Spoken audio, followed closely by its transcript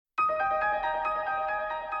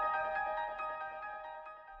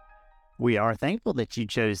We are thankful that you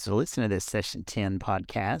chose to listen to this Session 10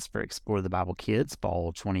 podcast for Explore the Bible Kids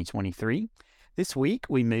Fall 2023. This week,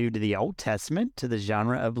 we move to the Old Testament to the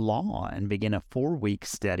genre of law and begin a 4-week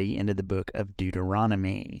study into the book of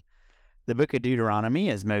Deuteronomy. The book of Deuteronomy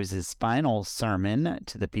is Moses' final sermon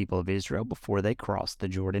to the people of Israel before they crossed the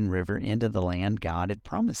Jordan River into the land God had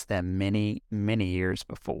promised them many, many years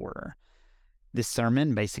before. This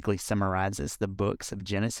sermon basically summarizes the books of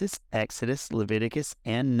Genesis, Exodus, Leviticus,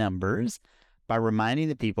 and Numbers by reminding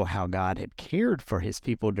the people how God had cared for his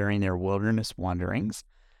people during their wilderness wanderings.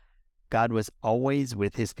 God was always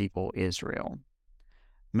with his people, Israel.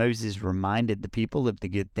 Moses reminded the people of the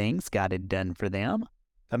good things God had done for them,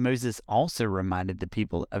 but Moses also reminded the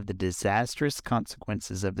people of the disastrous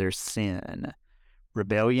consequences of their sin.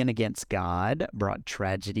 Rebellion against God brought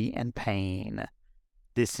tragedy and pain.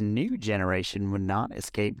 This new generation would not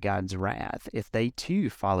escape God's wrath if they too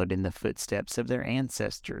followed in the footsteps of their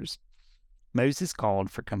ancestors. Moses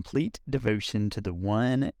called for complete devotion to the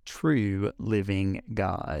one true living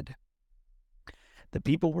God. The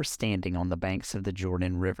people were standing on the banks of the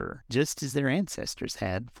Jordan River, just as their ancestors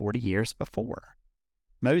had 40 years before.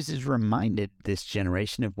 Moses reminded this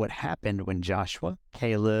generation of what happened when Joshua,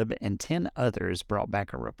 Caleb, and 10 others brought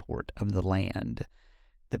back a report of the land.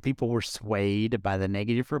 The people were swayed by the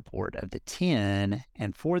negative report of the 10,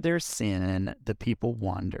 and for their sin, the people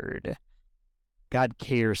wandered. God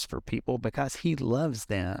cares for people because he loves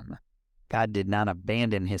them. God did not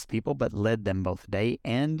abandon his people, but led them both day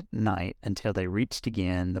and night until they reached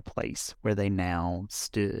again the place where they now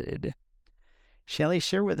stood. Shelley,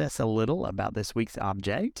 share with us a little about this week's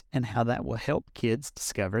object and how that will help kids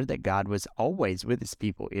discover that God was always with his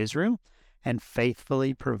people Israel and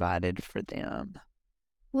faithfully provided for them.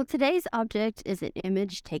 Well, today's object is an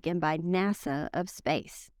image taken by NASA of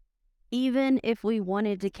space. Even if we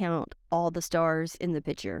wanted to count all the stars in the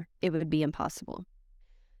picture, it would be impossible.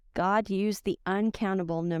 God used the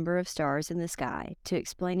uncountable number of stars in the sky to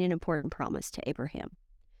explain an important promise to Abraham.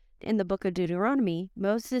 In the book of Deuteronomy,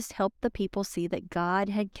 Moses helped the people see that God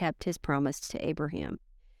had kept his promise to Abraham.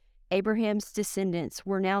 Abraham's descendants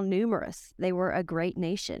were now numerous. They were a great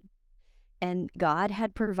nation, and God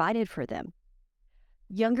had provided for them.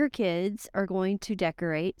 Younger kids are going to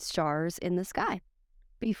decorate stars in the sky.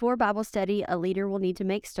 Before Bible study, a leader will need to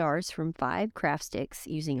make stars from 5 craft sticks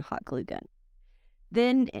using a hot glue gun.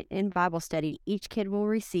 Then, in Bible study, each kid will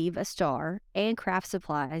receive a star and craft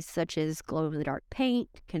supplies such as glow-in-the-dark paint,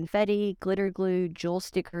 confetti, glitter glue, jewel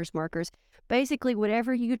stickers, markers, basically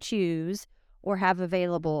whatever you choose or have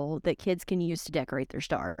available that kids can use to decorate their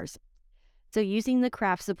stars. So using the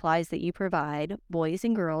craft supplies that you provide, boys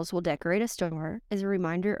and girls will decorate a star as a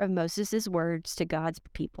reminder of Moses' words to God's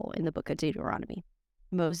people in the book of Deuteronomy.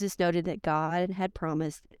 Moses noted that God had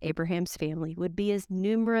promised that Abraham's family would be as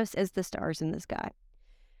numerous as the stars in the sky.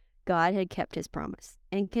 God had kept his promise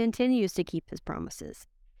and continues to keep his promises.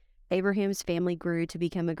 Abraham's family grew to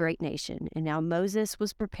become a great nation, and now Moses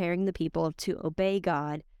was preparing the people to obey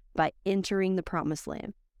God by entering the promised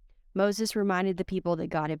land. Moses reminded the people that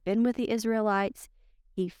God had been with the Israelites,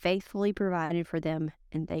 he faithfully provided for them,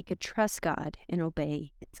 and they could trust God and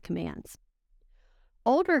obey his commands.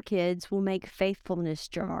 Older kids will make faithfulness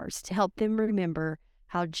jars to help them remember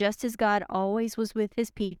how just as God always was with his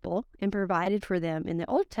people and provided for them in the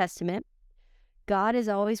Old Testament, God is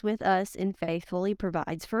always with us and faithfully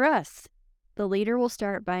provides for us. The leader will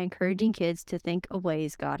start by encouraging kids to think of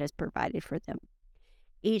ways God has provided for them.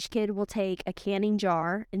 Each kid will take a canning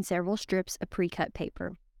jar and several strips of pre-cut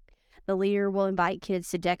paper. The leader will invite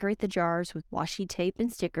kids to decorate the jars with washi tape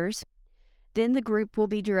and stickers. Then the group will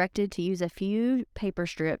be directed to use a few paper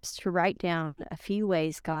strips to write down a few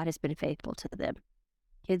ways God has been faithful to them.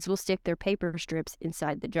 Kids will stick their paper strips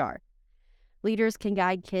inside the jar. Leaders can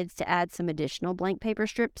guide kids to add some additional blank paper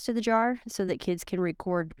strips to the jar so that kids can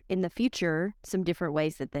record in the future some different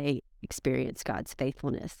ways that they experience God's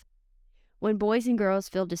faithfulness. When boys and girls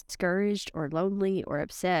feel discouraged or lonely or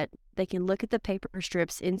upset, they can look at the paper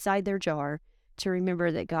strips inside their jar to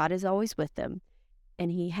remember that God is always with them,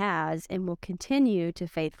 and he has and will continue to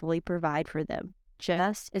faithfully provide for them,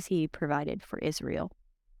 just as he provided for Israel.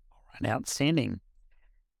 All right, outstanding.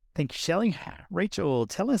 Thank you, Shelley. Rachel,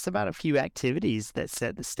 tell us about a few activities that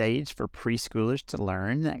set the stage for preschoolers to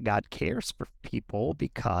learn that God cares for people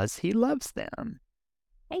because he loves them.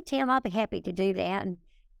 Hey, Tim, I'll be happy to do that. And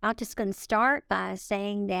I'm just going to start by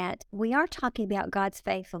saying that we are talking about God's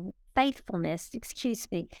faithfulness,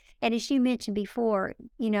 And as you mentioned before,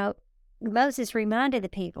 Moses reminded the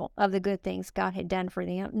people of the good things God had done for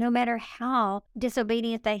them, no matter how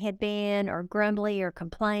disobedient they had been or grumbly or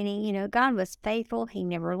complaining. God was faithful. He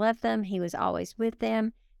never left them. He was always with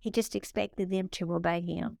them. He just expected them to obey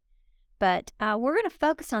him. But we're going to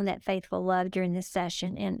focus on that faithful love during this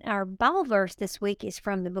session. And our Bible verse this week is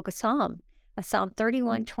from the book of Psalm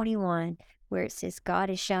 31:21, where it says, God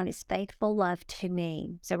has shown his faithful love to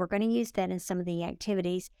me. So we're going to use that in some of the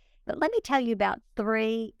activities. But let me tell you about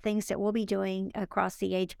 3 things that we'll be doing across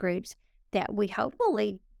the age groups that we hope will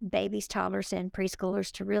lead babies, toddlers, and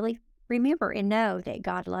preschoolers to really remember and know that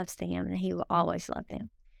God loves them and he will always love them.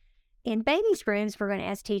 In babies' rooms, we're going to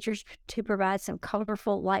ask teachers to provide some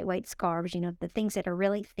colorful, lightweight scarves, the things that are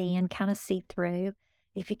really thin, kind of see-through.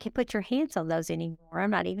 If you can put your hands on those anymore, I'm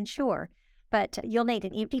not even sure. But you'll need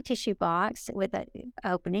an empty tissue box with an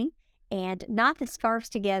opening and knot the scarves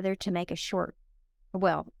together to make a short,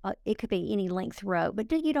 it could be any length rope,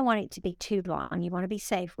 but you don't want it to be too long. You want to be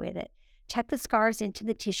safe with it. Tuck the scarves into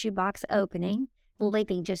the tissue box opening,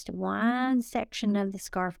 leaving just one section of the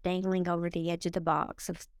scarf dangling over the edge of the box.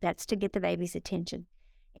 So that's to get the baby's attention.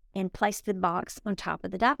 And place the box on top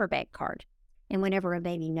of the diaper bag cart. And whenever a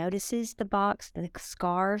baby notices the box, the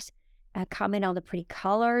scarves, comment on the pretty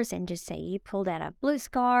colors and just say, you pulled out a blue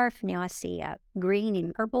scarf. Now I see a green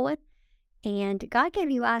and purple one. And God gave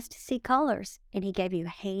you eyes to see colors, and he gave you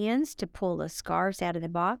hands to pull the scarves out of the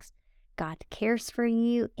box. God cares for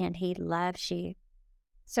you, and he loves you.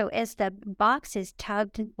 So as the box is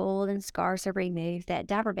tugged and pulled and scarves are removed, that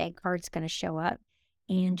diaper bag card's going to show up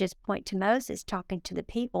and just point to Moses talking to the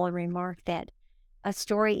people and remark that a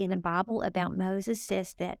story in the Bible about Moses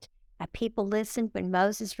says that people listened when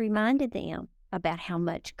Moses reminded them about how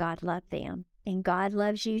much God loved them, and God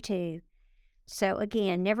loves you too. So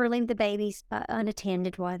again, never leave the babies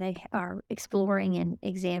unattended while they are exploring and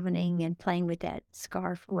examining and playing with that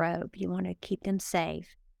scarf rope. You want to keep them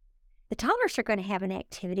safe. The toddlers are going to have an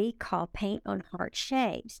activity called Paint on Heart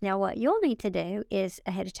Shapes. Now, what you'll need to do is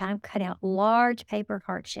ahead of time cut out large paper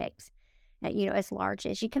heart shapes, as large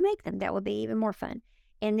as you can make them. That would be even more fun.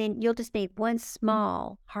 And then you'll just need one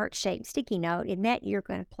small heart-shaped sticky note, and that you're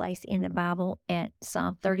going to place in the Bible at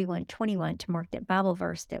Psalm 31:21 to mark that Bible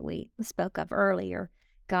verse that we spoke of earlier.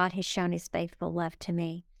 God has shown his faithful love to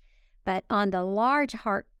me. But on the large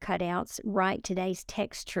heart cutouts, write today's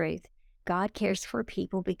text truth. God cares for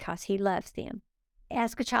people because he loves them.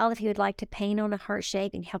 Ask a child if he would like to paint on a heart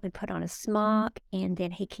shape and help him put on a smock, and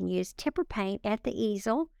then he can use tempera paint at the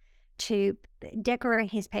easel to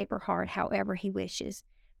decorate his paper heart however he wishes.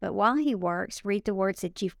 But while he works, read the words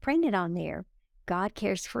that you've printed on there. God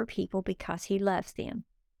cares for people because he loves them.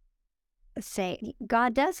 Say,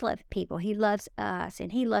 God does love people. He loves us,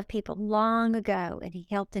 and he loved people long ago, and he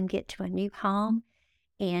helped them get to a new home.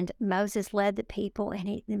 And Moses led the people,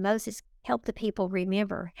 and Moses helped the people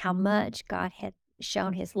remember how much God had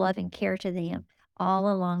shown his love and care to them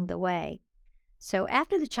all along the way. So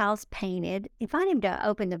after the child's painted, invite him to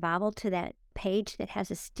open the Bible to that page that has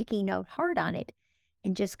a sticky note heart on it,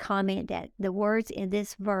 and just comment that the words in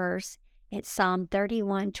this verse at Psalm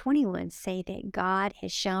 31:21 say that God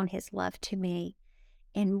has shown his love to me.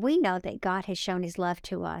 And we know that God has shown his love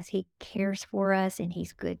to us. He cares for us and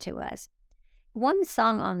he's good to us. One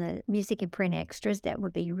song on the music and print extras that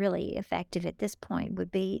would be really effective at this point would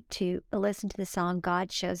be to listen to the song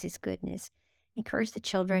God Shows His Goodness. Encourage the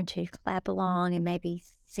children to clap along and maybe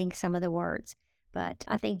sing some of the words. But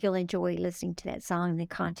I think you'll enjoy listening to that song in the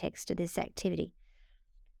context of this activity.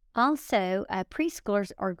 Also,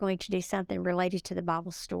 preschoolers are going to do something related to the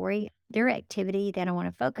Bible story. Their activity that I want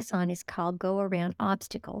to focus on is called Go Around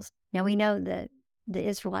Obstacles. Now, we know that the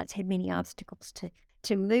Israelites had many obstacles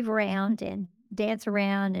to move around and dance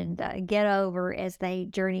around and get over as they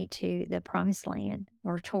journey to the Promised Land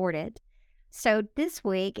or toward it. So this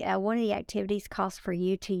week, one of the activities calls for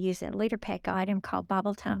you to use a leader pack item called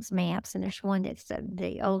Bible Times Maps, and there's one that's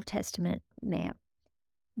the Old Testament map.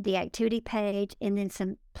 The activity page, and then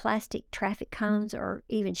some plastic traffic cones or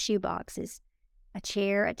even shoe boxes, a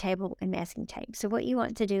chair, a table, and masking tape. So what you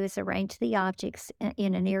want to do is arrange the objects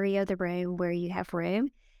in an area of the room where you have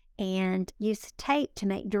room and use tape to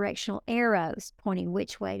make directional arrows pointing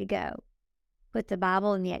which way to go. Put the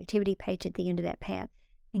Bible and the activity page at the end of that path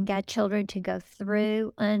and guide children to go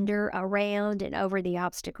through, under, around, and over the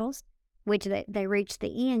obstacles. Which they reach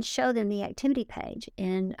the end, show them the activity page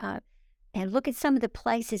and look at some of the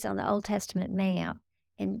places on the Old Testament map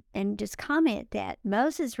and just comment that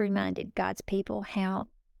Moses reminded God's people how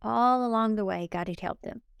all along the way God had helped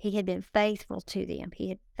them. He had been faithful to them. He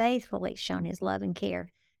had faithfully shown his love and care.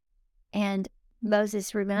 And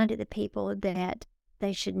Moses reminded the people that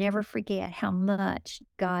they should never forget how much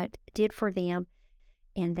God did for them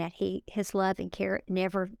and that his love and care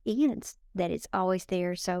never ends, that it's always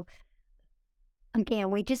there. So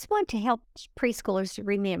again, we just want to help preschoolers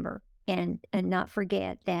remember and not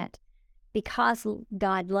forget that because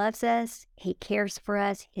God loves us, He cares for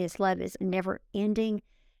us, His love is never ending,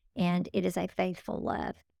 and it is a faithful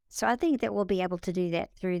love. So I think that we'll be able to do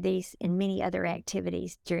that through these and many other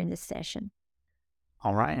activities during this session.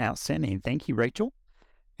 All right, outstanding. Thank you, Rachel.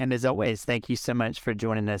 And as always, thank you so much for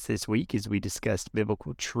joining us this week as we discussed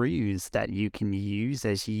biblical truths that you can use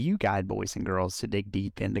as you guide boys and girls to dig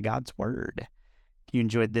deep into God's Word. If you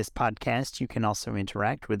enjoyed this podcast, you can also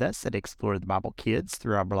interact with us at Explore the Bible Kids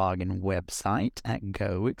through our blog and website at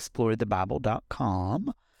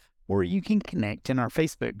goexplorethebible.com, or you can connect in our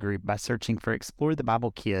Facebook group by searching for Explore the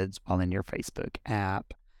Bible Kids while in your Facebook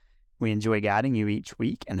app. We enjoy guiding you each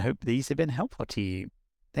week and hope these have been helpful to you.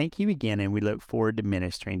 Thank you again, and we look forward to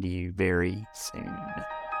ministering to you very soon.